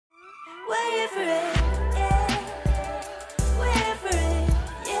Wait for it, yeah. Wait for it,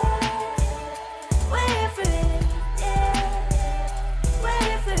 yeah. Wait for it, yeah.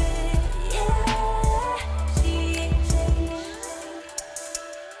 Wait for it, yeah.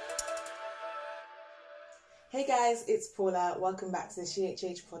 Hey guys, it's Paula. Welcome back to the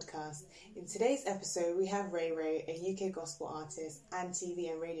CHH podcast. In today's episode, we have Ray Ray, a UK gospel artist and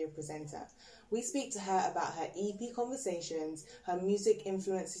TV and radio presenter. We speak to her about her EP Conversations, her music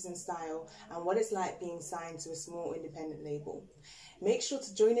influences and style, and what it's like being signed to a small independent label. Make sure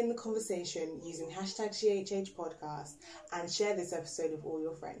to join in the conversation using hashtag CHH podcast and share this episode with all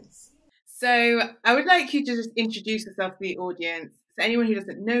your friends. So I would like you to just introduce yourself to the audience. So anyone who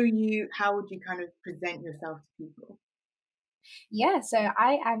doesn't know you, how would you kind of present yourself to people? Yeah, so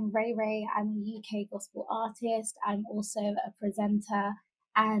I am Ray Ray. I'm a UK gospel artist. I'm also a presenter.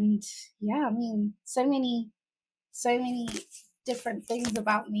 And yeah, I mean, so many different things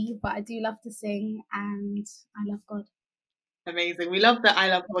about me, but I do love to sing and I love God. Amazing. We love the I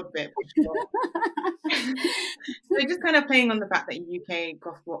love God bit for sure. So just kind of playing on the fact that you're UK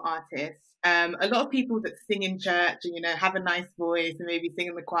gospel artist, a lot of people that sing in church and, you know, have a nice voice and maybe sing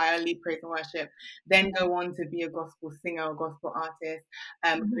in the choir, lead praise and worship, then go on to be a gospel singer or gospel artist.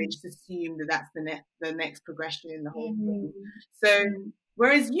 They just assume that that's the next progression in the whole thing. So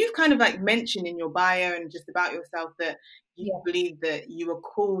whereas you've kind of like mentioned in your bio and just about yourself that you believe that you were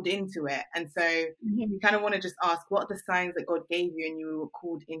called into it. And so we kind of want to just ask, what are the signs that God gave you and you were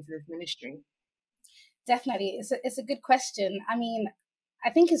called into this ministry? Definitely. It's a good question. I mean, I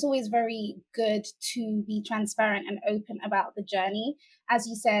think it's always very good to be transparent and open about the journey. As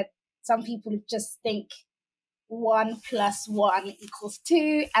you said, some people just think 1 + 1 =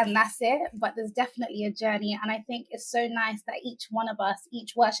 2 and that's it. But there's definitely a journey. And I think it's so nice that each one of us,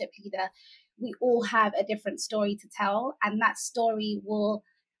 each worship leader, we all have a different story to tell. And that story will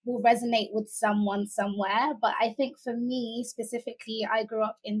resonate with someone somewhere. But I think for me specifically, I grew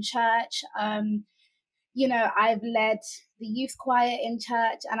up in church. You know, I've led the youth choir in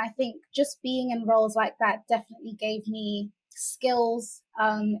church, and I think just being in roles like that definitely gave me skills.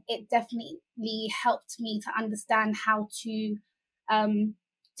 It definitely helped me to understand how to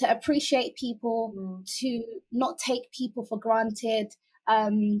appreciate people, to not take people for granted.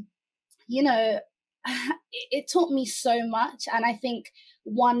 You know, it taught me so much. And I think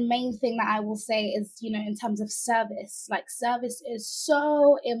one main thing that I will say is, you know, in terms of service, like service is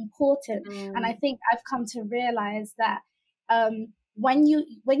so important. And I think I've come to realize that when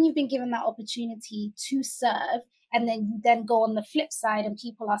you've been given that opportunity to serve, and then you then go on the flip side and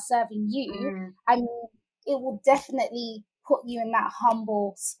people are serving you, I mean, it will definitely put you in that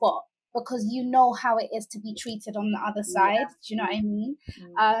humble spot because you know how it is to be treated on the other side. Do you know what I mean?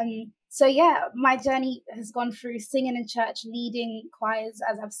 So yeah, my journey has gone through singing in church, leading choirs,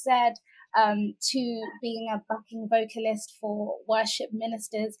 as I've said, to being a backing vocalist for worship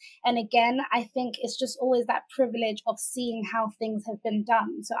ministers. And again, I think it's just always that privilege of seeing how things have been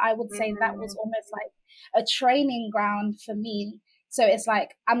done. So I would say that was almost like a training ground for me. So it's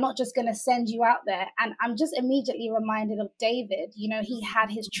like, I'm not just going to send you out there. And I'm just immediately reminded of David. You know, he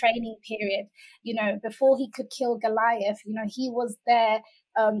had his training period, you know, before he could kill Goliath, you know, he was there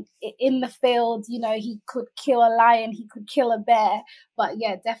in the field. You know, he could kill a lion, he could kill a bear. But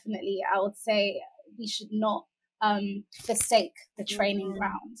yeah, definitely, I would say we should not forsake the training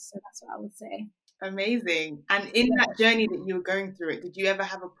ground. So that's what I would say. Amazing. And in that journey that you were going through it, did you ever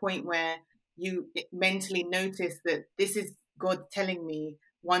have a point where you mentally noticed that this is God telling me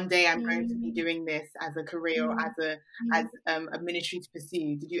one day I'm going to be doing this as a career or as a ministry to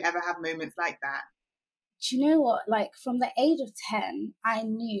pursue? Did you ever have moments like that? Do you know what? Like from the age of 10, I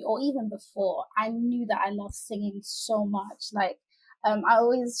knew, or even before, I knew that I loved singing so much. Like I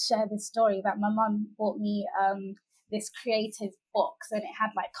always share this story that my mum bought me this creative box, and it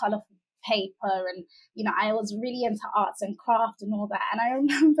had like colorful paper, and you know, I was really into arts and craft and all that. And I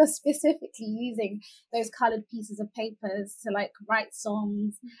remember specifically using those colored pieces of papers to like write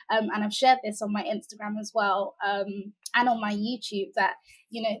songs. And I've shared this on my Instagram as well, and on my YouTube, that,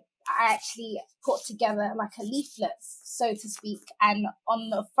 you know, I actually put together like a leaflet, so to speak, and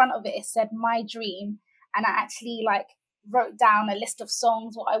on the front of it said "My Dream," and I actually like wrote down a list of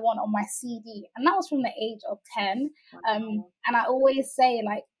songs what I want on my CD, and that was from the age of 10. And I always say,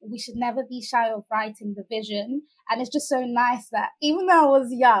 like, we should never be shy of writing the vision. And it's just so nice that even though I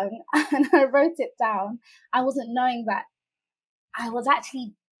was young and I wrote it down, I wasn't knowing that I was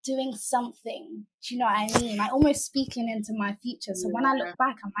actually doing something. Do you know what I mean? Like almost speaking into my future. So when I look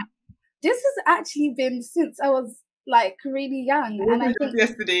back, I'm like, this has actually been since I was like really young. And I think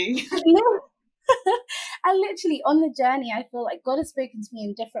yesterday. And literally on the journey, I feel like God has spoken to me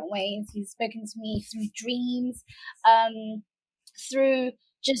in different ways. He's spoken to me through dreams, through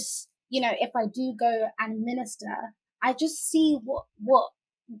just, if I do go and minister, I just see what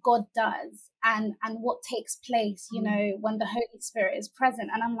God does and what takes place, when the Holy Spirit is present.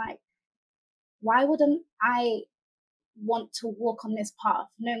 And I'm like, why wouldn't I want to walk on this path,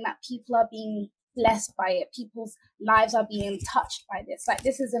 knowing that people are being blessed by it, people's lives are being touched by this? Like,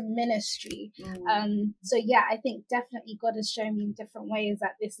 this is a ministry. So yeah, I think definitely God has shown me in different ways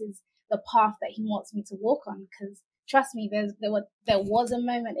that this is the path that he wants me to walk on. Because trust me, there was a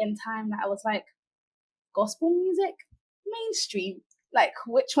moment in time that I was like, gospel music, mainstream, like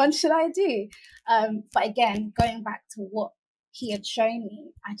which one should I do? But again, going back to what he had shown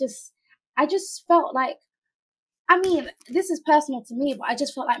me, I just felt like, I mean, this is personal to me, but I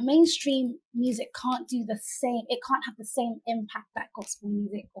just felt like mainstream music can't do the same. It can't have the same impact that gospel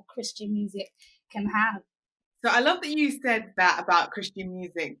music or Christian music can have. So I love that you said that about Christian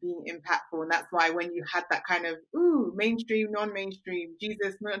music being impactful, and that's why when you had that kind of mainstream, non-mainstream,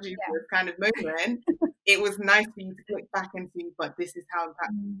 Jesus, not Jesus kind of moment, it was nice for you to click back into, but this is how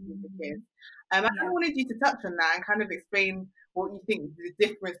impactful music is. I kind of wanted you to touch on that and kind of explain what you think the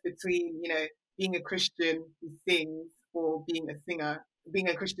difference between, being a Christian who sings or being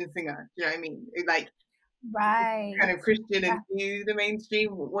a Christian singer. Do you know what I mean? Like, right, kind of Christian and do the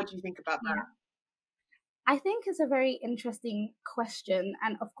mainstream. What do you think about that? I think it's a very interesting question.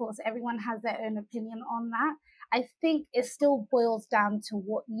 And of course, everyone has their own opinion on that. I think it still boils down to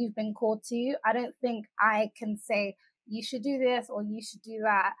what you've been called to. I don't think I can say you should do this or you should do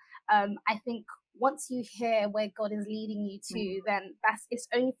that. I think once you hear where God is leading you to, then it's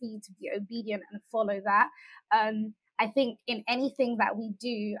only for you to be obedient and follow that. I think in anything that we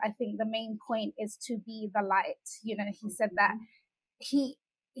do, I think the main point is to be the light. He said that he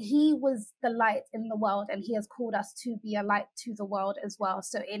was the light in the world, and he has called us to be a light to the world as well.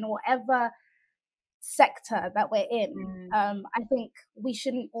 So in whatever sector that we're in, I think we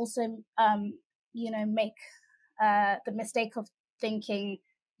shouldn't also, make the mistake of thinking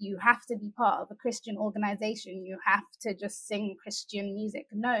you have to be part of a Christian organization. You have to just sing Christian music.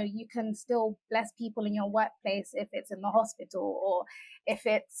 No, you can still bless people in your workplace if it's in the hospital or if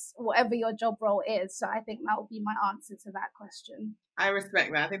it's whatever your job role is. So I think that would be my answer to that question. I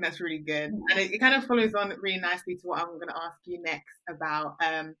respect that. I think that's really good. And it kind of follows on really nicely to what I'm going to ask you next about,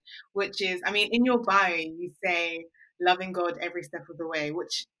 which is, I mean, in your bio, you say loving God every step of the way,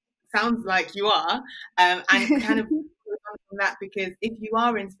 which sounds like you are, and kind of from that, because if you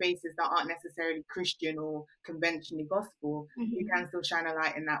are in spaces that aren't necessarily Christian or conventionally gospel, you can still shine a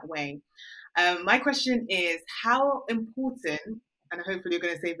light in that way. My question is, how important, and hopefully you're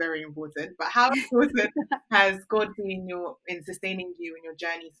going to say very important, but how important has God been in sustaining you in your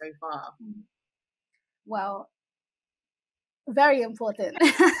journey so far? Well, very important.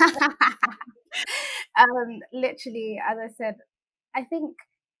 Literally, as I said, I think,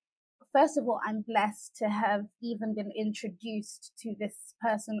 first of all, I'm blessed to have even been introduced to this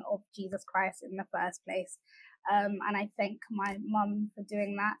person of Jesus Christ in the first place. And I thank my mum for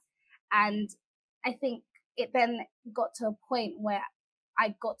doing that. And I think it then got to a point where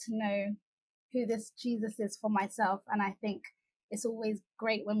I got to know who this Jesus is for myself. And I think it's always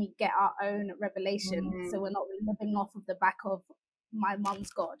great when we get our own revelation. So we're not living off of the back of my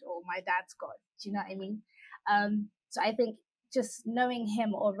mum's God or my dad's God. Do you know what I mean? So I think just knowing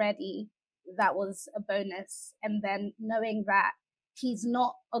him already, that was a bonus. And then knowing that he's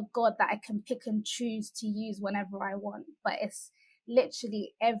not a God that I can pick and choose to use whenever I want, but it's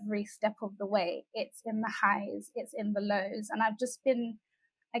literally every step of the way. It's in the highs, it's in the lows. And I've just been,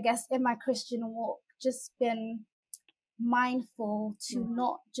 I guess, in my Christian walk, just been mindful to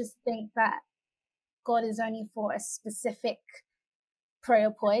not just think that God is only for a specific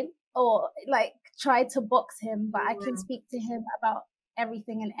prayer point, or like try to box him, but I can speak to him about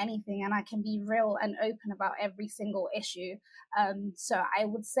everything and anything, and I can be real and open about every single issue. So I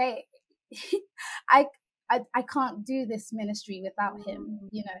would say I can't do this ministry without him.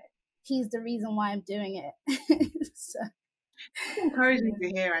 He's the reason why I'm doing it. So it's encouraging to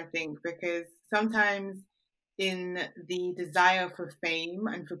hear, I think, because sometimes in the desire for fame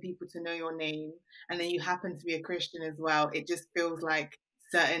and for people to know your name, and then you happen to be a Christian as well, it just feels like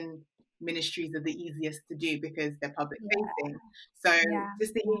certain ministries are the easiest to do because they're public facing. So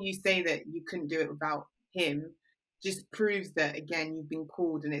just to hear you say that you couldn't do it without him just proves that, again, you've been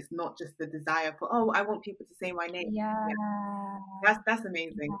called, and it's not just the desire for, oh, I want people to say my name. Yeah. That's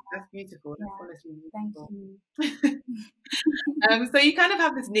amazing. Yeah. That's beautiful. That's Yeah. honestly Thank beautiful. you. So you kind of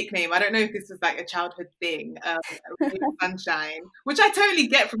have this nickname. I don't know if this was like a childhood thing, Ray of Sunshine, which I totally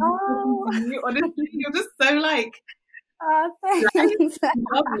get from Oh, talking to you. Honestly, you're just so like thanks.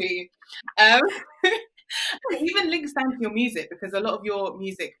 lovely. Um, it even links down to your music, because a lot of your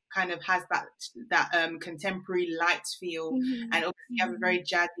music kind of has that contemporary light feel, and obviously you have a very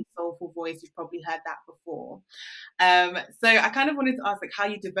jazzy, soulful voice. You've probably heard that before. So I kind of wanted to ask, like, how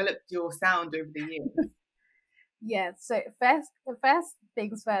you developed your sound over the years. Yeah, so the first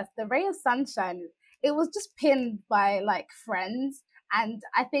things first, the Ray of Sunshine, it was just pinned by like friends. And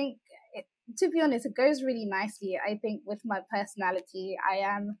I think, to be honest, it goes really nicely. I think with my personality, I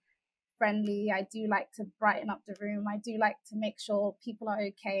am friendly. I do like to brighten up the room. I do like to make sure people are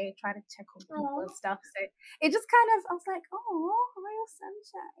okay, try to check on people and stuff. So it just kind of, I was like, oh, Ray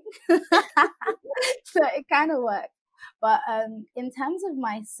of Sunshine. So it kind of worked. But in terms of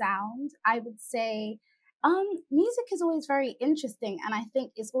my sound, I would say music is always very interesting, and I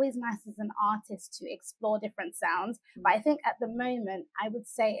think it's always nice as an artist to explore different sounds. But I think at the moment, I would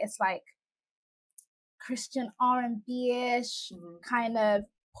say it's like Christian R&B-ish, kind of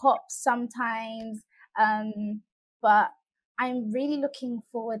pop sometimes. But I'm really looking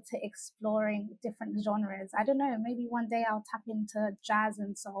forward to exploring different genres. I don't know, maybe one day I'll tap into jazz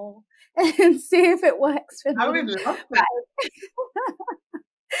and soul and see if it works for me. I would love that.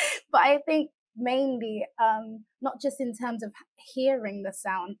 But I think mainly, not just in terms of hearing the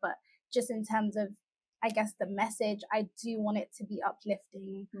sound, but just in terms of, I guess, the message. I do want it to be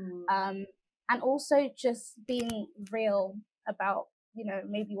uplifting, and also just being real about, you know,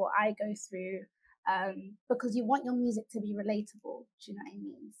 maybe what I go through, because you want your music to be relatable. Do you know what I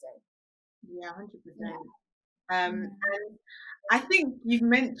mean? So yeah, 100%. yeah. And I think you've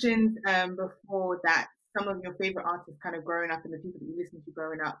mentioned before that some of your favorite artists kind of growing up, and the people that you listened to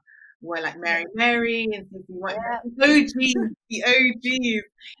growing up, were like Mary Mary and CeCe White, the OGs.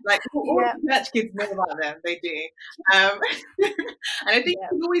 Like all the church kids know about them, they do. And I think you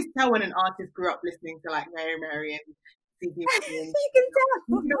can always tell when an artist grew up listening to like Mary Mary and CeCe White. You can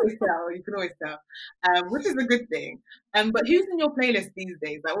tell. You can always tell, which is a good thing. But who's in your playlist these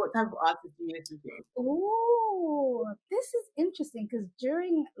days? Like, what type of artists do you listen to? Oh, this is interesting, because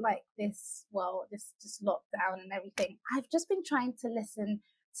during like this just lockdown and everything, I've just been trying to listen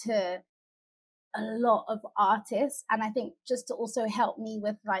to a lot of artists, and I think just to also help me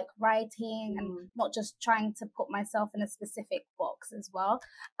with like writing and not just trying to put myself in a specific box as well.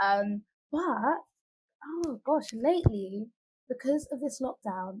 But oh gosh, lately, because of this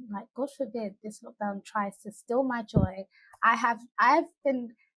lockdown, like God forbid this lockdown tries to steal my joy, I've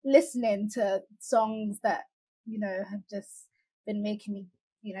been listening to songs that, you know, have just been making me,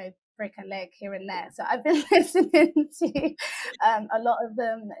 you know, break a leg here and there. So I've been listening to a lot of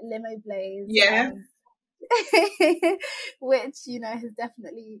them, Limo Blaze. Yeah. Which, you know, has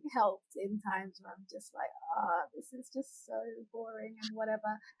definitely helped in times where I'm just like, this is just so boring and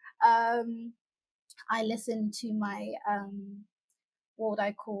whatever. I listen to my what would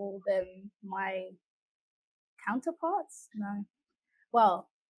I call them? My counterparts? No. Well,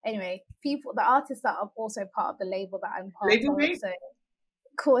 anyway, the artists that are also part of the label that I'm part of. So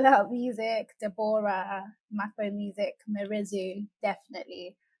Call Out Music, Deborah, Mapo Music, Marizu,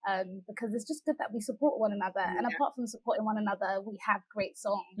 definitely. Because it's just good that we support one another. And apart from supporting one another, we have great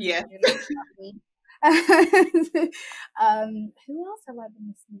songs. Yeah. Who else have I been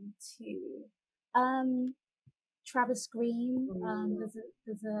listening to? Travis Green.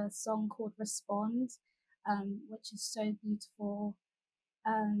 There's a song called Respond, which is so beautiful.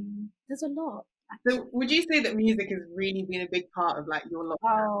 There's a lot. So would you say that music has really been a big part of like your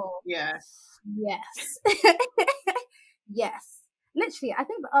lockdown? Oh, yes. Yes. Literally, I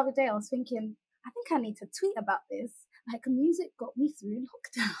think the other day I was thinking, I think I need to tweet about this. Like, music got me through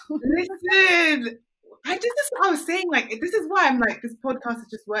lockdown. Listen, this is what I was saying. Like, this is why I'm like, this podcast has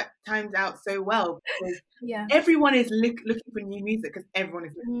just timed out so well, because everyone is looking for new music, because everyone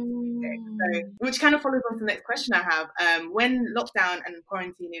is listening to music. So, which kind of follows on to the next question I have. When lockdown and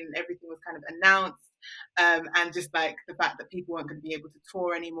quarantining and everything was kind of announced, and just like the fact that people weren't going to be able to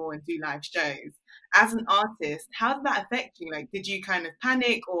tour anymore and do live shows, as an artist, how did that affect you? Like, did you kind of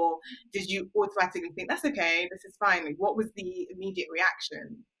panic, or did you automatically think, that's okay, this is fine? Like, what was the immediate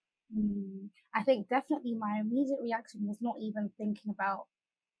reaction? I think definitely my immediate reaction was not even thinking about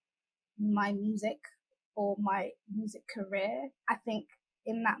my music or my music career. I think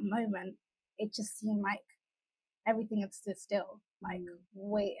in that moment, it just seemed like everything had stood still. Like,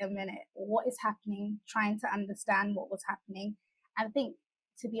 wait a minute, what is happening? Trying to understand what was happening. And I think,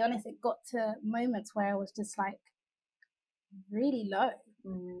 to be honest, it got to moments where I was just like really low.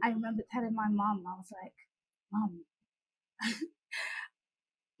 I remember telling my mom, I was like, Mom,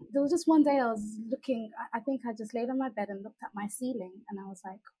 there was just one day I was looking, I think I just laid on my bed and looked at my ceiling and I was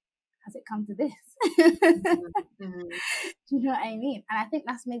like, has it come to this? Do you know what I mean? And I think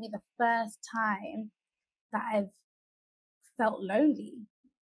that's maybe the first time that I've felt lonely,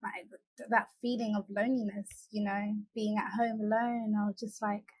 like that feeling of loneliness, you know, being at home alone. I was just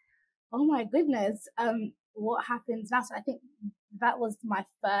like, oh my goodness, what happens now? So I think that was my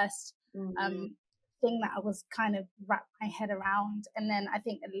first thing that I was kind of wrapped my head around. And then I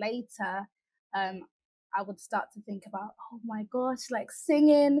think later, I would start to think about, oh my gosh, like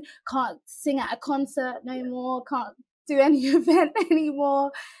singing, can't sing at a concert no more, can't do any event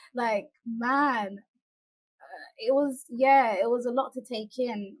anymore. Like, man, it was a lot to take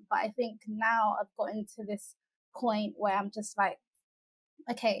in. But I think now I've gotten to this point where I'm just like,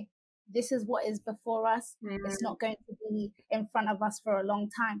 okay, this is what is before us. It's not going to be in front of us for a long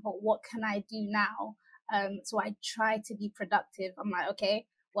time, but what can I do now? So I try to be productive. I'm like, okay,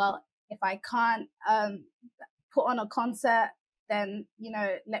 well, if I can't put on a concert, then, you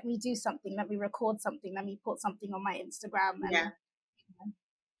know, let me do something, let me record something, let me put something on my Instagram. And,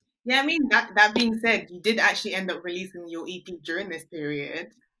 I mean, that being said, you did actually end up releasing your EP during this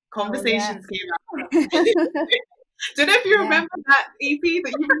period. Conversations came out. Don't know if you remember that EP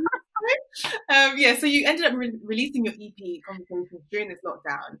that you released. So you ended up releasing your EP, Conversations, during this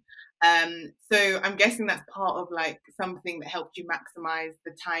lockdown. So I'm guessing that's part of like something that helped you maximize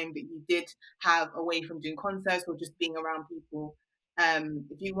the time that you did have away from doing concerts or just being around people.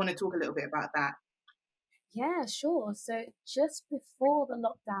 If you want to talk a little bit about that. Yeah, sure. So just before the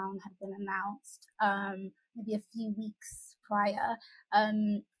lockdown had been announced, maybe a few weeks prior,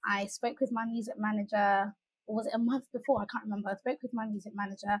 I spoke with my music manager, or was it a month before? I can't remember. I spoke with my music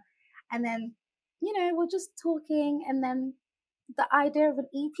manager, and then, you know, we're just talking, and then the idea of an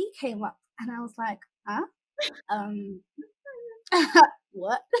EP came up, and I was like, huh?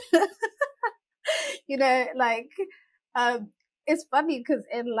 What? You know, like, it's funny because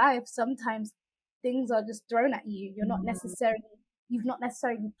in life, sometimes things are just thrown at you. You've not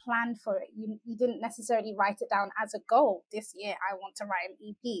necessarily planned for it. You didn't necessarily write it down as a goal. This year, I want to write an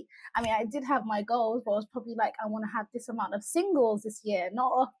EP. I mean, I did have my goals, but I was probably like, I want to have this amount of singles this year,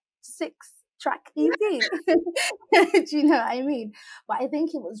 not a 6-track EP. Do you know what I mean? But I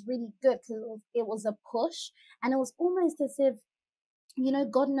think it was really good because it was a push, and it was almost as if, you know,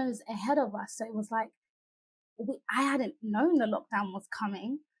 God knows ahead of us. So it was like, I hadn't known the lockdown was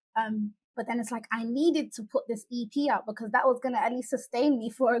coming. But then it's like, I needed to put this EP out because that was going to at least sustain me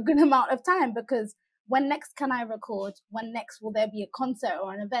for a good amount of time, because when next can I record? When next will there be a concert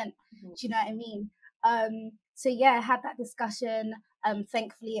or an event? Do you know what I mean? So yeah, I had that discussion.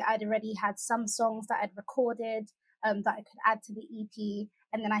 Thankfully, I'd already had some songs that I'd recorded that I could add to the EP.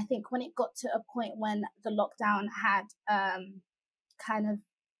 And then I think when it got to a point when the lockdown had kind of,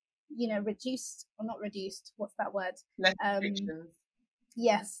 you know, reduced, or not reduced, what's that word? Less restrictions.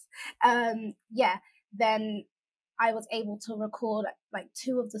 Yes. Then I was able to record like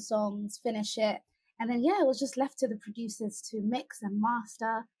 2 of the songs, finish it. And then, it was just left to the producers to mix and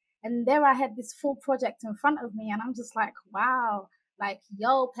master. And there I had this full project in front of me. And I'm just like, wow, like,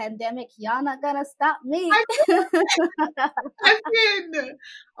 yo, pandemic, y'all not gonna stop me. And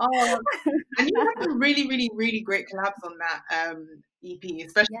you had some really, really, really great collabs on that EP,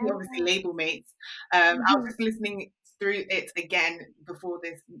 especially obviously Label Mates. I was just listening through it again before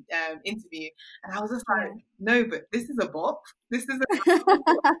this interview, and I was just like, no, but this is a bop. This is a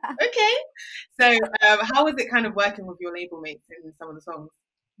okay. So how was it kind of working with your label mates in some of the songs?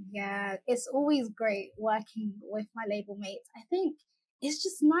 Yeah, it's always great working with my label mates. I think it's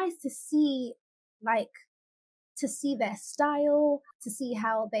just nice to see, like, to see their style, to see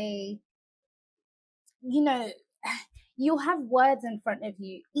how they, you know, you'll have words in front of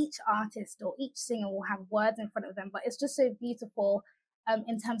you. Each artist or each singer will have words in front of them, but it's just so beautiful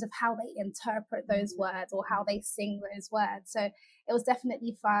in terms of how they interpret those words or how they sing those words. So it was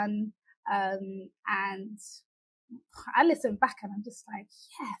definitely fun. And I listen back and I'm just like,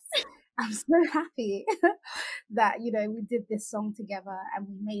 yes, I'm so happy that, you know, we did this song together and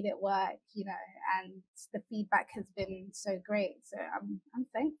we made it work, you know, and the feedback has been so great. So I'm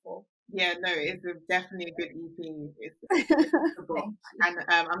thankful. Yeah, no, it's definitely a good EP. It's a book. And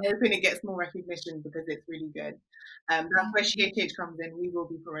I'm hoping it gets more recognition because it's really good. That's where Shea comes in. We will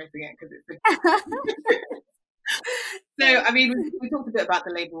be promoting it because it's a So, I mean, we talked a bit about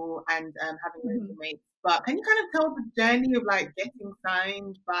the label and having label mates, but can you kind of tell the journey of like getting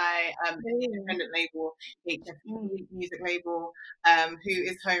signed by an independent label, HFP music label, who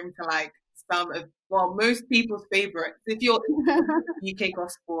is home to like some of, well, most people's favorites. If you're UK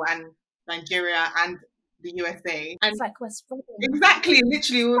gospel and Nigeria and the USA, and It's like we're spreading. exactly,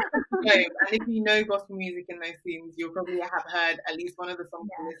 literally all across the globe. And if you know gospel music in those scenes, you'll probably have heard at least one of the songs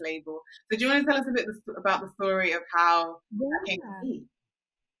from this label. So do you want to tell us a bit about the story of how that came to be?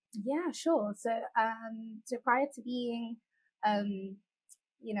 Yeah, sure. So, so prior to being,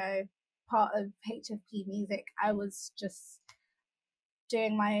 you know, part of HFP Music, I was just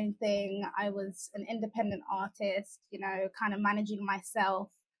doing my own thing. I was an independent artist, you know, kind of managing myself.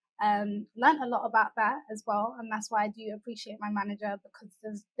 Learned a lot about that as well, and that's why I do appreciate my manager,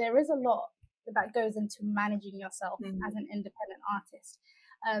 because there is a lot that goes into managing yourself as an independent artist.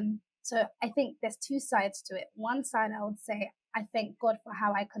 So I think there's two sides to it. One side, I would say, I thank God for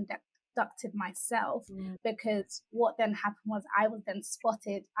how I conducted myself, because what then happened was I was then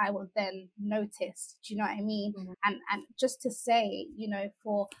spotted, I was then noticed. Do you know what I mean? And just to say, you know,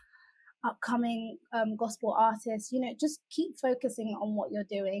 for upcoming gospel artists, you know, just keep focusing on what you're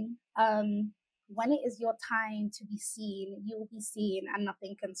doing. When it is your time to be seen, you will be seen, and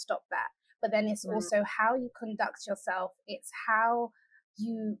nothing can stop that. But then it's also how you conduct yourself. It's how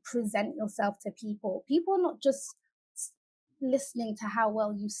you present yourself to people. People are not just listening to how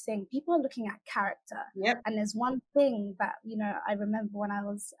well you sing. People are looking at character. And there's one thing that, you know, I remember when I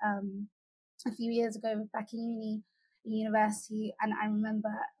was a few years ago back in university, and I remember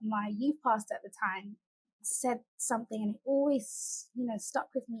my youth pastor at the time said something, and it always, you know, stuck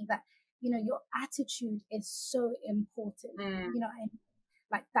with me, that, you know, your attitude is so important. You know,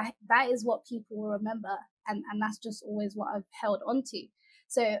 like that is what people will remember, and that's just always what I've held on to.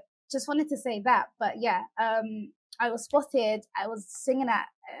 So just wanted to say that. But yeah, I was spotted. I was singing at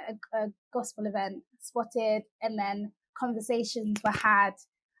a gospel event, spotted, and then conversations were had,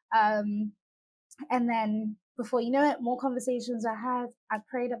 and then before you know it, more conversations I had. I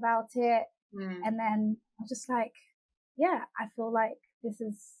prayed about it, and then I'm just like, yeah, I feel like this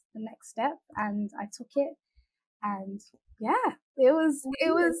is the next step, and I took it, and yeah, it was.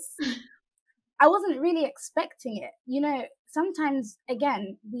 I wasn't really expecting it. You know, sometimes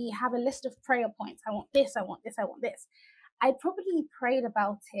again we have a list of prayer points. I want this. I want this. I want this. I probably prayed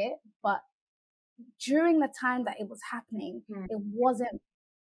about it, but during the time that it was happening, it wasn't.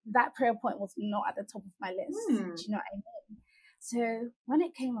 That prayer point was not at the top of my list. Do you know what I mean? So when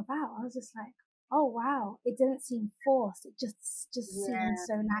it came about, I was just like, oh wow, it didn't seem forced. It just seemed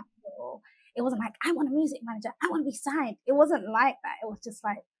so natural. It wasn't like, I want a music manager, I want to be signed. It wasn't like that. It was just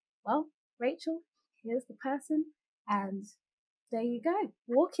like, well, Rachel, here's the person, and there you go,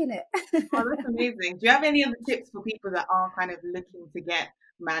 walk in it. Oh, that's amazing. Do you have any other tips for people that are kind of looking to get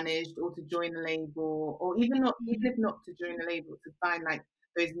managed or to join the label, or even if not to join the label, to find like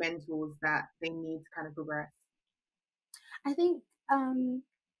those mentors that they need to kind of progress? I think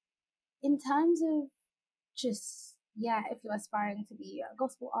in terms of just, if you're aspiring to be a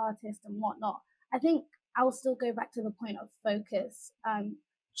gospel artist and whatnot, I think I'll still go back to the point of focus.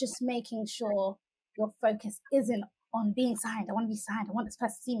 Just making sure your focus isn't on being signed. I want to be signed. I want this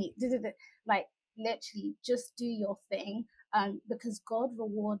person to see me. Like literally just do your thing, because God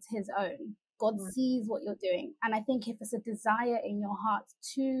rewards his own. God sees what you're doing. And I think if it's a desire in your heart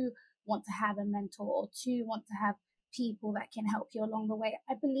to want to have a mentor, or to want to have people that can help you along the way,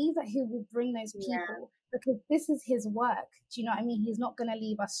 I believe that he will bring those people, because this is his work. Do you know what I mean? He's not going to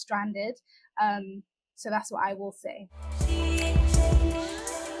leave us stranded. So that's what I will say.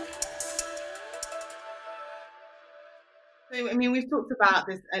 So, I mean, we've talked about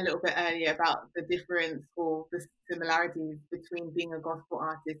this a little bit earlier about the difference or the similarities between being a gospel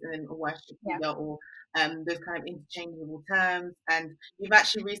artist and a worship leader, or those kind of interchangeable terms. And you've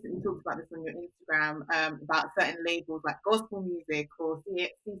actually recently talked about this on your Instagram, about certain labels like gospel music or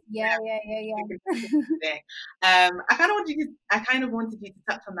Yeah. I kind of wanted you to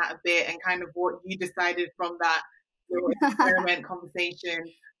touch on that a bit, and kind of what you decided from that little experiment conversation.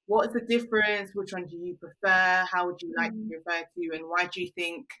 What's the difference? Which one do you prefer? How would you like to be referred to? And why do you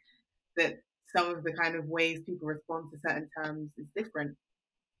think that some of the kind of ways people respond to certain terms is different?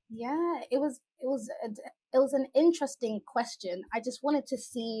 Yeah, it was an interesting question. I just wanted to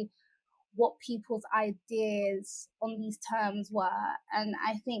see what people's ideas on these terms were. And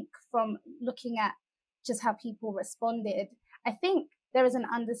I think from looking at just how people responded, I think there is an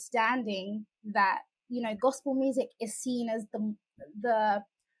understanding that, you know, gospel music is seen as the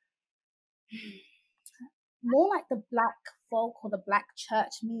more like the black folk or the black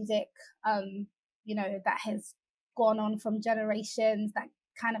church music, you know, that has gone on from generations that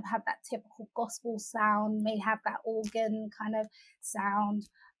kind of have that typical gospel sound, may have that organ kind of sound.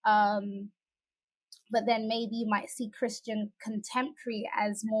 But then maybe you might see Christian contemporary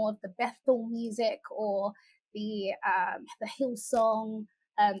as more of the Bethel music, or the Hillsong,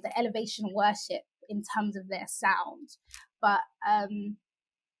 the elevation worship in terms of their sound. But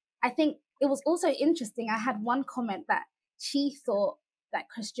I think it was also interesting. I had one comment that she thought that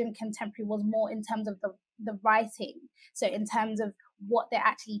Christian contemporary was more in terms of the writing, so in terms of what they're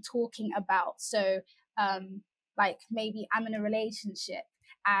actually talking about. So like maybe I'm in a relationship,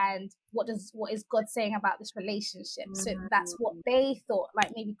 and what is God saying about this relationship? So that's what they thought,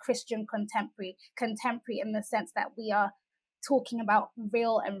 like maybe Christian contemporary in the sense that we are talking about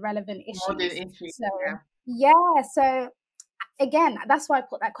real and relevant issues. So so again, that's why I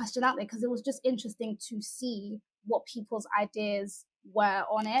put that question out there, because it was just interesting to see what people's ideas were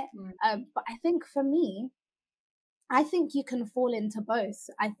on it. But I think for me, I think you can fall into both.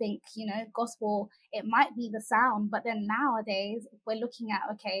 I think, gospel, it might be the sound, but then nowadays, if we're looking at,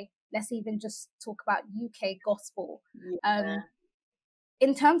 okay, let's even just talk about UK gospel.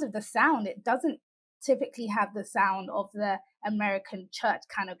 In terms of the sound, it doesn't typically have the sound of the American church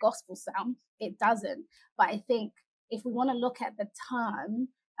kind of gospel sound. It doesn't. But I think if we want to look at the term,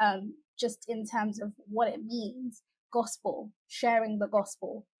 just in terms of what it means, gospel, sharing the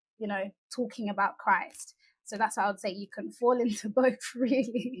gospel, talking about Christ. So that's how I would say you can fall into both,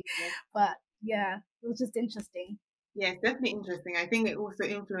 really. But yeah, it was just interesting. Yeah, it's definitely interesting. I think it also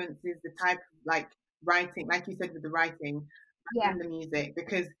influences the type of writing, like you said with the writing and the music,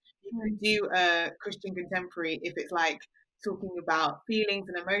 because you could do a Christian contemporary if it's talking about feelings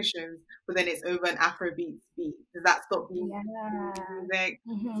and emotions, but then it's over an Afrobeat beat. Does that stop being music?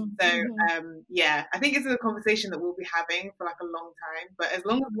 So I think it's a conversation that we'll be having for a long time. But as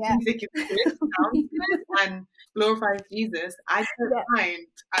long as the music is good, sounds good, and glorifies Jesus, I don't mind.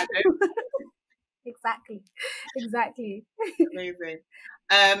 I don't. Exactly. Amazing.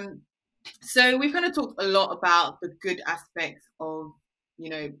 So we've kind of talked a lot about the good aspects of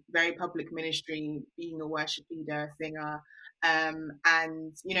very public ministry, being a worship leader, singer,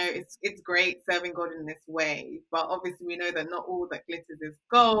 and it's great serving God in this way. But obviously, we know that not all that glitters is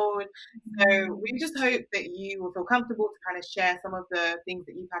gold. So we just hope that you will feel comfortable to kind of share some of the things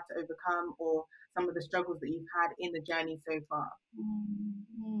that you've had to overcome, or some of the struggles that you've had in the journey so far.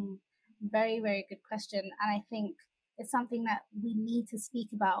 Very, very good question, and I think it's something that we need to speak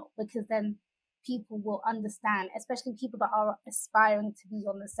about, because then people will understand, especially people that are aspiring to be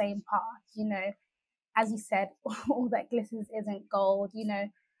on the same path. As you said, all that glitters isn't gold.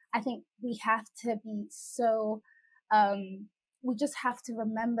 I think we have to be so, we just have to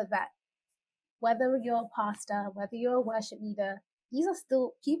remember that whether you're a pastor, whether you're a worship leader, these are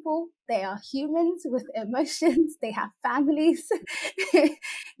still people. They are humans with emotions. They have families.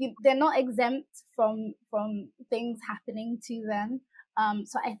 They're not exempt from things happening to them.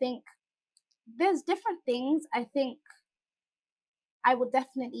 So I think there's different things. I think I would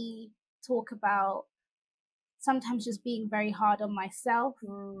definitely talk about sometimes just being very hard on myself.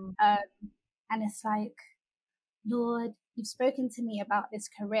 And it's like, Lord, you've spoken to me about this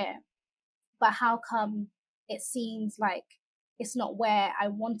career, but how come it seems like it's not where I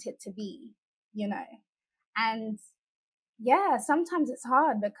want it to be, And sometimes it's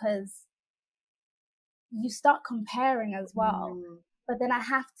hard because you start comparing as well. But then I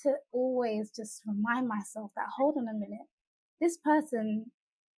have to always just remind myself that, hold on a minute, this person,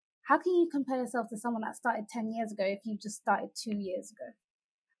 how can you compare yourself to someone that started 10 years ago if you just started 2 years ago?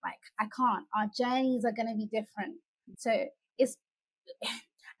 I can't. Our journeys are going to be different. So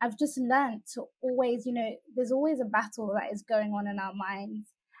I've just learned to always, there's always a battle that is going on in our minds,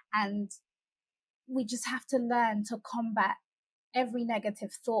 and we just have to learn to combat every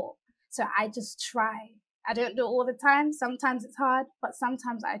negative thought. So I just try. I don't do it all the time. Sometimes it's hard, but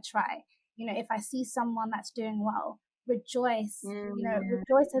sometimes I try. If I see someone that's doing well, rejoice,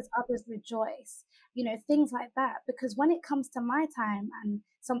 rejoice as others rejoice, things like that. Because when it comes to my time and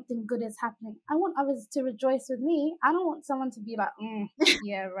something good is happening, I want others to rejoice with me. I don't want someone to be like,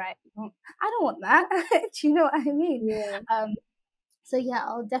 yeah, right. I don't want that. Do you know what I mean? So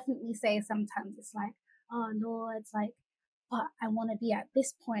I'll definitely say sometimes it's like, oh Lord, it's like, but I want to be at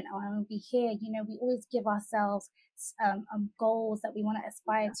this point, or I want to be here. We always give ourselves goals that we want to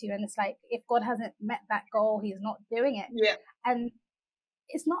aspire to, and it's like, if God hasn't met that goal, He's not doing it. And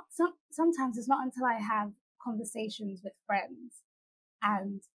it's not sometimes it's not until I have conversations with friends,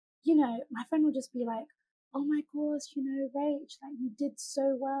 and my friend will just be like, oh my gosh, Rach, like, you did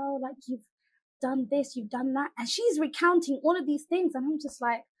so well, like, you've done this, you've done that, and she's recounting all of these things, and I'm just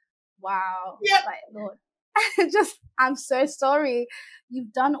like, wow, like, Lord, just, I'm so sorry.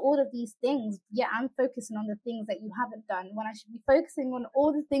 You've done all of these things. Yeah, I'm focusing on the things that you haven't done when I should be focusing on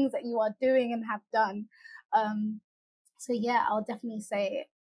all the things that you are doing and have done. Um, so yeah, I'll definitely say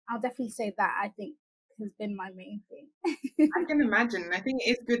that I think has been my main thing. I can imagine. And I think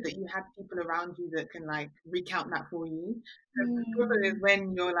it is good that you have people around you that can like recount that for you. Because the trouble is Mm.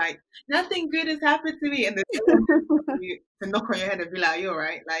 when you're like, nothing good has happened to me, and there's no one to to knock on your head and be like, you're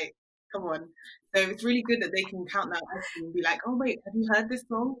right, like, come on. So it's really good that they can count that with you and be like, oh wait, have you heard this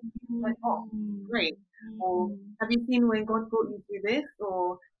song? Like, oh, great. Or Mm. have you seen when God brought you through this?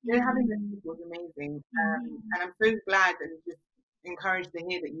 Or having this Mm. people is amazing. Mm. And I'm so glad and just encouraged to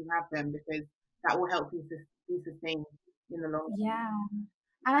hear that you have them because that will help you to be sustained in the long run. Yeah.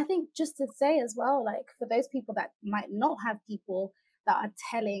 And I think just to say as well, like for those people that might not have people that are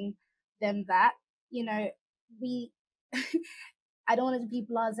telling them that, you know, we I don't want to be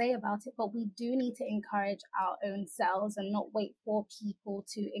blasé about it, but we do need to encourage our own selves and not wait for people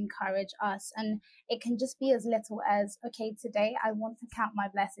to encourage us. And it can just be as little as, okay, today I want to count my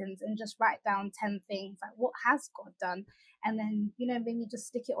blessings and just write down 10 things. Like, what has God done? And then, you know, maybe just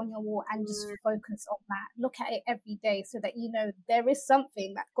stick it on your wall and just Mm, focus on that. Look at it every day so that you know there is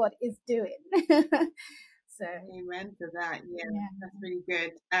something that God is doing. So, amen to that. Yeah, yeah. that's really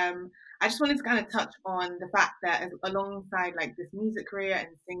good. I just wanted to kind of touch on the fact that alongside like this music career and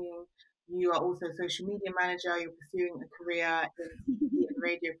singing, you are also a social media manager. You're pursuing a career in TV and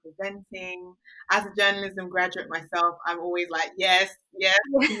radio presenting. As a journalism graduate myself, I'm always like, yes, yes,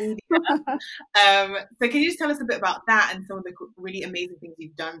 media. So can you just tell us a bit about that and some of the really amazing things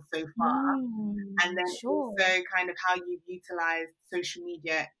you've done so far? And then Sure. also kind of how you've utilized social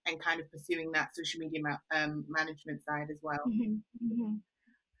media and kind of pursuing that social media management side as well. Mhm, mhm.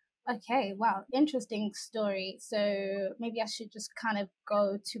 Okay, wow, interesting story. So maybe I should just kind of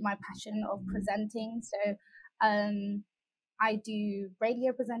go to my passion of presenting. So um I do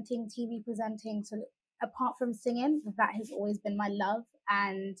radio presenting, TV presenting. So apart from singing, that has always been my love.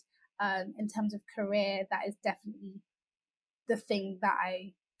 And in terms of career, that is definitely the thing that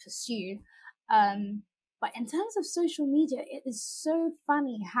I pursue. Um, but in terms of social media, it is so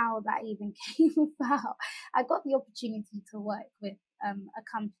funny how that even came about. I got the opportunity to work with a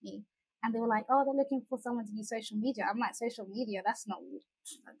company, and they were like, "Oh, they're looking for someone to do social media." I'm like, "Social media? That's not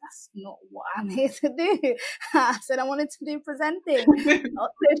what I'm here to do." I said I wanted to do presenting,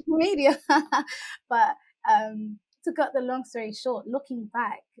 not social media. But to cut the long story short, looking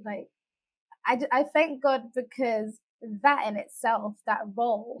back, like I thank God because that in itself, that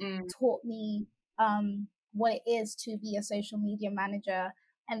role Mm, taught me what it is to be a social media manager.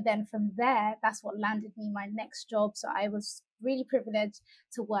 And then from there, that's what landed me my next job. So I was really privileged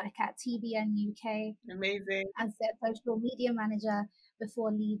to work at TBN UK amazing. as their social media manager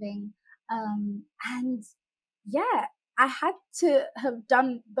before leaving. And yeah, I had to have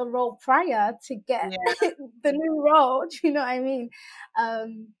done the role prior to get Yeah. the new role. Do you know what I mean?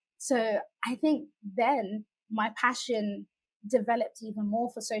 So I think then my passion developed even more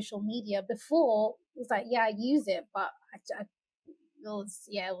for social media. Before it was like, yeah, I use it, but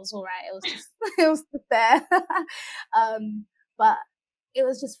it was all right. It was just it was just there. But it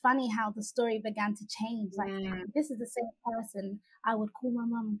was just funny how the story began to change. Like, Mm, this is the same person. I would call my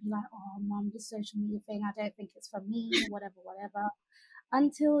mum and be like, "Oh, mum, this social media thing, I don't think it's for me, whatever, whatever."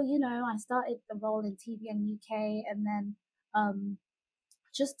 Until, you know, I started the role in TVN UK, and then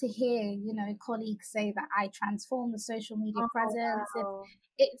just to hear, you know, colleagues say that I transform the social media oh presence, wow.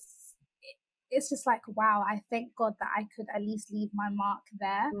 it's it's just like, wow, I thank God that I could at least leave my mark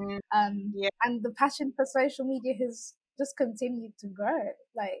there. Mm, Um, yeah, and the passion for social media has just continued to grow.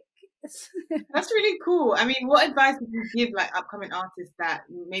 Like, that's really cool. I mean, what advice would you give like upcoming artists that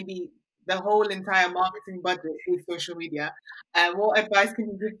maybe the whole entire marketing budget is social media? What advice can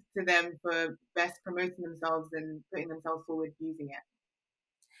you give to them for best promoting themselves and putting themselves forward using it?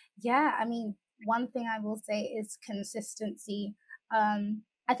 yeah, I mean, one thing I will say is consistency.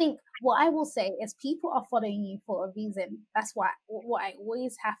 I think what I will say is people are following you for a reason. That's what I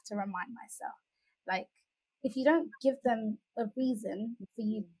always have to remind myself. Like, if you don't give them a reason for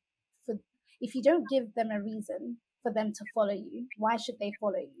you, for if you don't give them a reason for them to follow you, why should they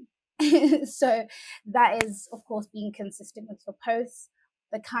follow you? So that is, of course, being consistent with your posts,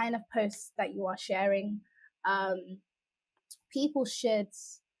 the kind of posts that you are sharing. Um, People should,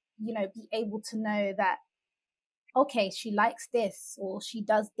 you know, be able to know that, okay, she likes this or she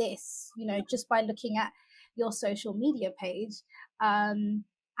does this, you know, just by looking at your social media page.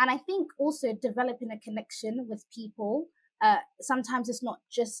 And I think also developing a connection with people. Sometimes it's not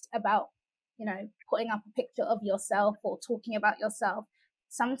just about, you know, putting up a picture of yourself or talking about yourself.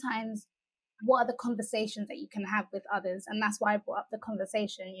 Sometimes what are the conversations that you can have with others? And that's why I brought up the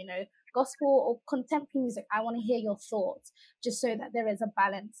conversation, you know, gospel or contemporary music. I want to hear your thoughts, just so that there is a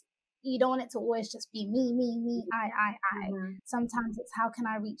balance. You don't want it to always just be me, I. Mm-hmm. Sometimes it's how can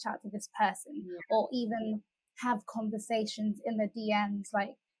I reach out to this person, Yeah. or even have conversations in the DMs,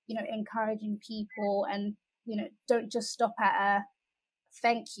 like, you know, encouraging people, and, you know, don't just stop at a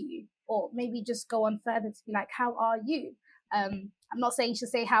thank you, or maybe just go on further to be like, how are you? I'm not saying you should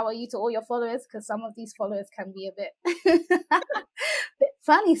say how are you to all your followers, because some of these followers can be a bit bit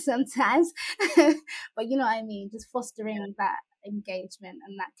funny sometimes. But you know what I mean, just fostering that engagement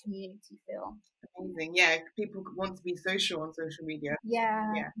and that community feel. Amazing. Yeah, people want to be social on social media.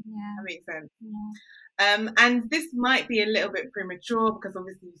 Yeah, Yeah. yeah, That makes sense. yeah. And this might be a little bit premature because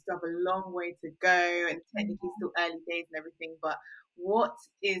obviously you still have a long way to go and technically still early days and everything, but what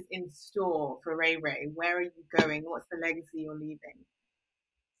is in store for Ray Ray? Where are you going? What's the legacy you're leaving?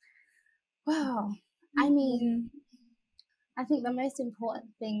 Well, I mean, I think the most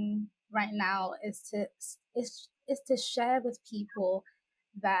important thing right now is to share with people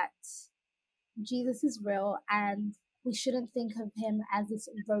that Jesus is real, and we shouldn't think of him as this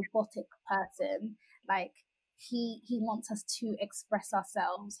robotic person. Like, he wants us to express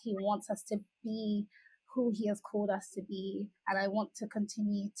ourselves. He wants us to be who he has called us to be. And I want to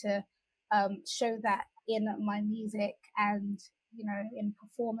continue to show that in my music, and, you know, in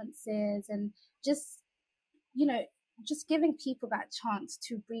performances, and just, you know, just giving people that chance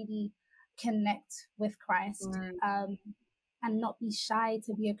to really connect with Christ. And not be shy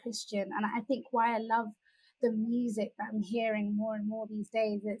to be a Christian. And I think why I love the music that I'm hearing more and more these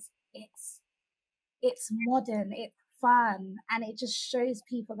days is it's modern, it's fun, and it just shows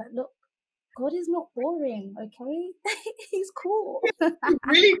people that, look, God is not boring, okay? He's cool.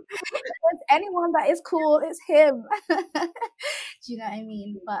 Really? If there's anyone that is cool, it's him. Do you know what I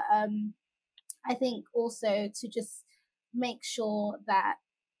mean? But I think also to just make sure that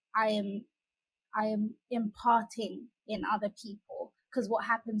I am imparting in other people, because what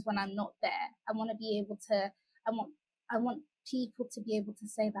happens when I'm not there? I want to be able to. I want people to be able to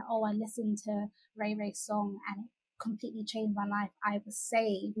say that, oh, I listened to Ray Ray's song and it completely changed my life. I was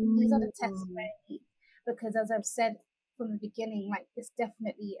saved. These are the testimonies, because as I've said from the beginning, like, it's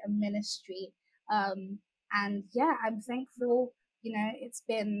definitely a ministry. And yeah, I'm thankful. You know, it's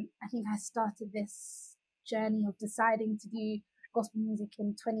been, I think I started this journey of deciding to do gospel music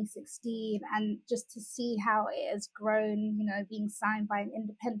in 2016, and just to see how it has grown, you know, being signed by an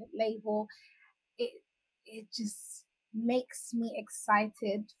independent label, it just makes me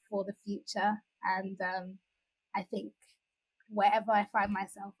excited for the future. And I think wherever I find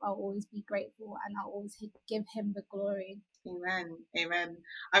myself, I'll always be grateful, and I'll always give him the glory. Amen.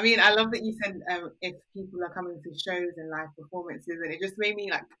 I mean, I love that you said if people are coming to shows and live performances, and it just made me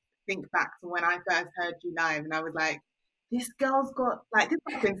like think back to when I first heard you live, and I was like, this girl's got, like, this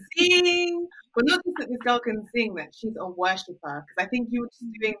girl can sing, but not just that this girl can sing, that she's a worshiper. Because I think you were just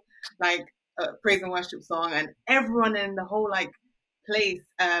doing like a praise and worship song, and everyone in the whole like place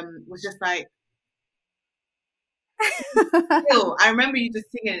was just like still. I remember you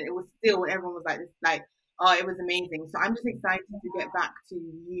just singing, it was still, and everyone was like this, like, oh, it was amazing. So I'm just excited to get back to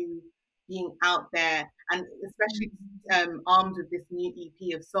you being out there, and especially armed with this new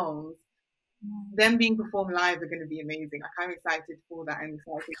EP of songs. Them being performed live are going to be amazing. Like, I'm excited for that. I'm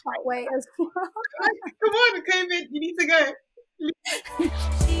excited. Can't wait as well. Come on, COVID, you need to go.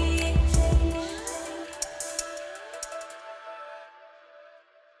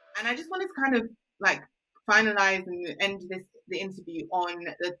 And I just wanted to kind of like finalize and end the interview on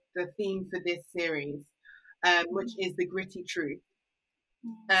the theme for this series, which is the gritty truth.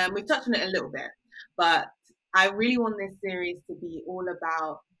 We've touched on it a little bit, but I really want this series to be all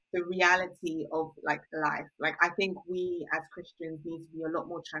about the reality of like life. Like, I think we as Christians need to be a lot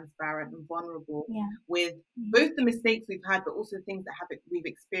more transparent and vulnerable with both the mistakes we've had, but also things that we've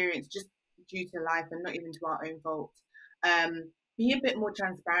experienced just due to life and not even to our own fault. Be a bit more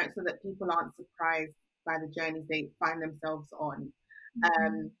transparent so that people aren't surprised by the journeys they find themselves on.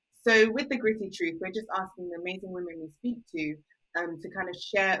 So with the gritty truth, we're just asking the amazing women we speak to kind of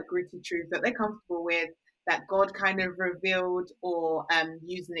share a gritty truth that they're comfortable with, that God kind of revealed or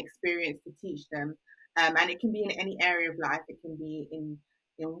used an experience to teach them. And it can be in any area of life. It can be in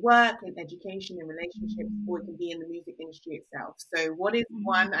work, in education, in relationships, or it can be in the music industry itself. So what is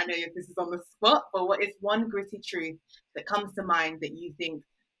one, I know this is on the spot, but what is one gritty truth that comes to mind that you think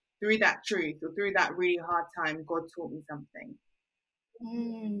through that truth or through that really hard time, God taught me something?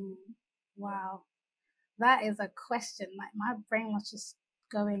 Wow. That is a question. Like, my brain was just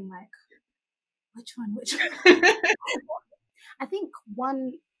going like, which one? I think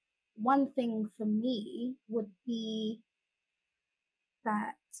one one thing for me would be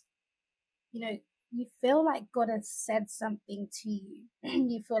that, you feel like God has said something to you.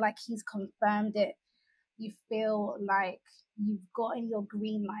 You feel like he's confirmed it. You feel like you've gotten your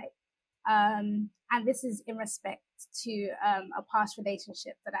green light. And this is in respect to a past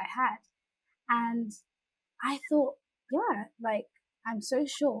relationship that I had. And I thought, yeah, like, I'm so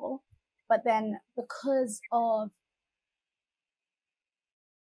sure. But then because of,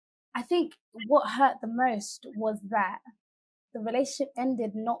 I think what hurt the most was that the relationship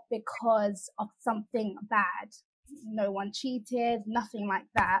ended not because of something bad. No one cheated, nothing like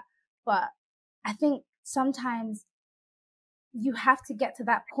that. But I think sometimes you have to get to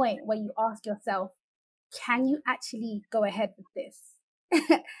that point where you ask yourself, can you actually go ahead with this?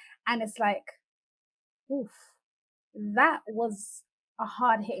 And it's like, oof, that was a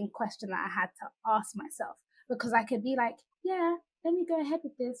hard hitting question that I had to ask myself, because I could be like, yeah, let me go ahead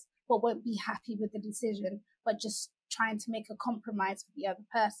with this, but won't be happy with the decision, but just trying to make a compromise for the other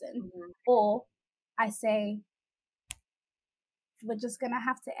person. Mhm. Or I say, we're just going to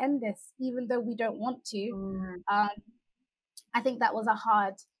have to end this, even though we don't want to. Mm. I think that was a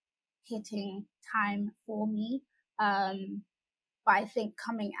hard hitting time for me. But I think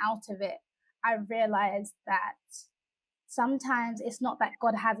coming out of it, I realized that sometimes it's not that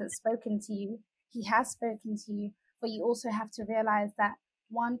God hasn't spoken to you. He has spoken to you, but you also have to realize that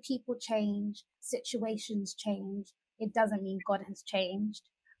one, people change, situations change. It doesn't mean God has changed.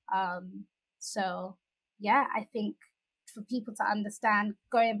 So yeah, I think for people to understand,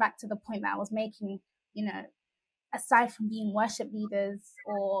 going back to the point that I was making, aside from being worship leaders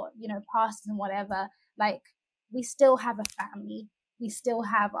or, pastors and whatever, like, we still have a family. We still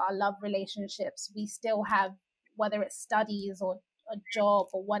have our love relationships. We still have, whether it's studies or a job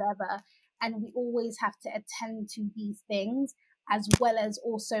or whatever. And we always have to attend to these things, as well as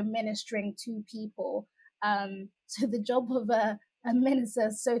also ministering to people. So the job of a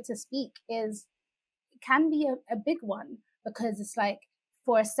minister, so to speak, can be a big one, because it's like,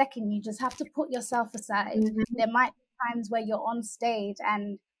 for a second, you just have to put yourself aside. Mhm. There might be times where you're on stage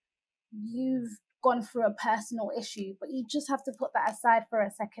and you've gone through a personal issue, but you just have to put that aside for a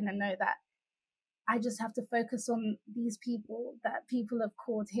second and know that I just have to focus on these people that people have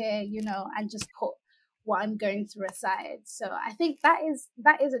called here, and just put what I'm going through aside. So I think that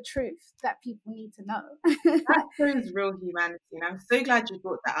is a truth that people need to know. That shows real humanity, and I'm so glad you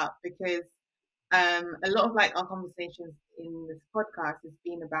brought that up, because a lot of like our conversations in this podcast has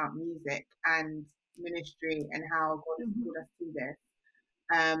been about music and ministry and how God has called us to this.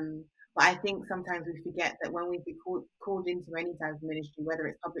 But I think sometimes we forget that when we be called into any type of ministry, whether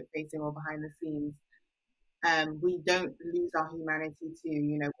it's public facing or behind the scenes, we don't lose our humanity too.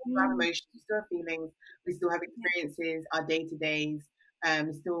 We still have emotions, we still have feelings, we still have experiences, our day to days.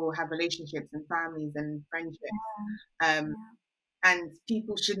 We still have relationships and families and friendships. And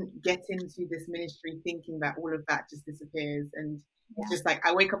people shouldn't get into this ministry thinking that all of that just disappears. And it's just like,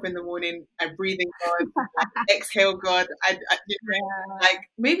 I wake up in the morning, I breathe in God, I exhale God. Like,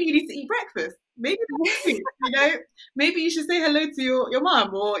 maybe you need to eat breakfast. Maybe maybe you should say hello to your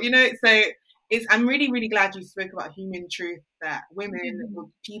mom, or So I'm really, really glad you spoke about human truth, that women or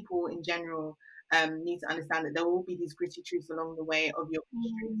people in general need to understand that there will be these gritty truths along the way of your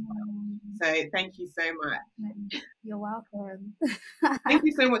ministry as well. So thank you so much. You're welcome. Thank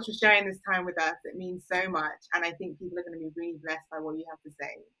you so much for sharing this time with us. It means so much, and I think people are going to be really blessed by what you have to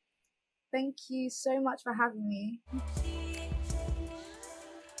say. Thank you so much for having me.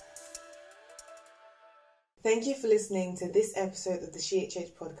 Thank you for listening to this episode of the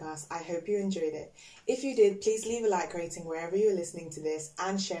SheHH podcast. I hope you enjoyed it. If you did, please leave a like rating wherever you're listening to this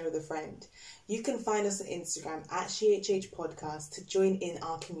and share with a friend. You can find us on Instagram at SheHH podcast to join in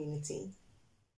our community.